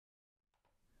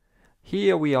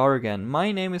Here we are again.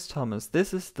 My name is Thomas.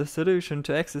 This is the solution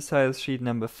to exercise sheet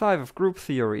number 5 of group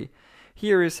theory.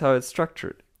 Here is how it's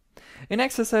structured. In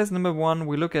exercise number 1,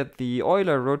 we look at the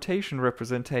Euler rotation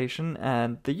representation,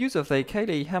 and the use of the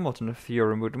Cayley-Hamilton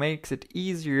theorem would make it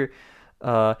easier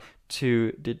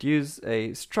to deduce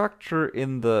a structure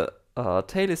in the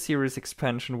Taylor series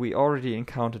expansion we already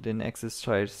encountered in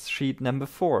exercise sheet number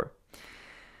 4.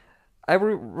 I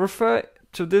will refer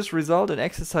to this result in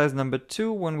exercise number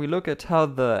 2 when we look at how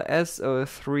the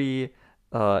SO3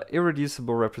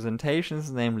 irreducible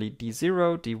representations, namely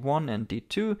D0, D1, and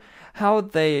D2, how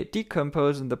they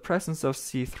decompose in the presence of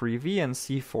C3V and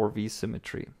C4V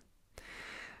symmetry.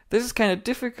 This is kind of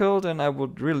difficult, and I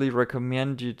would really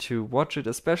recommend you to watch it,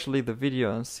 especially the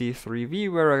video on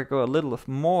C3V, where I go a little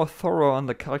more thorough on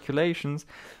the calculations,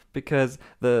 because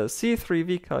the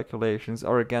C3V calculations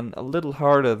are again a little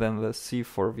harder than the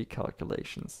C4V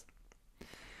calculations.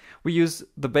 We use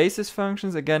the basis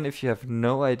functions. Again, if you have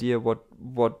no idea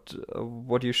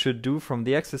what you should do from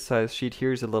the exercise sheet,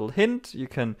 here's a little hint. You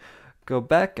can go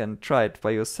back and try it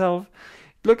by yourself.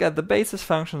 Look at the basis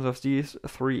functions of these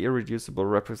 3 irreducible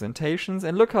representations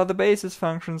and look how the basis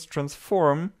functions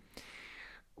transform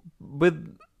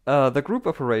with the group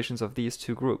operations of these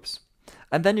 2 groups.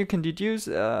 And then you can deduce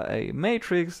a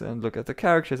matrix and look at the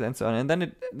characters and so on, and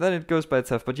then it goes by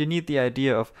itself. But you need the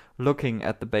idea of looking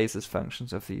at the basis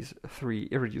functions of these 3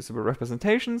 irreducible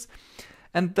representations,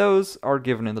 and those are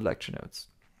given in the lecture notes.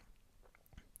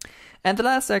 And the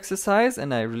last exercise,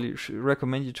 and I really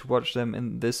recommend you to watch them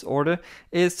in this order,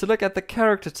 is to look at the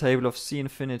character table of C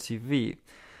infinity V.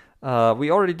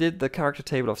 We already did the character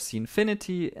table of C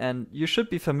infinity, and you should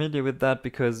be familiar with that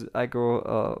because I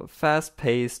go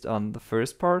fast-paced on the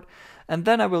first part, and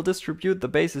then I will distribute the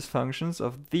basis functions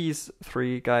of these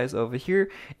 3 guys over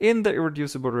here in the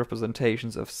irreducible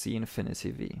representations of C infinity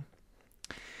V.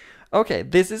 Okay,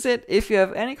 this is it. If you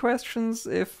have any questions,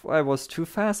 if I was too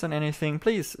fast on anything,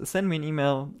 please send me an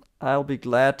email. I'll be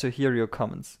glad to hear your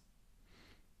comments.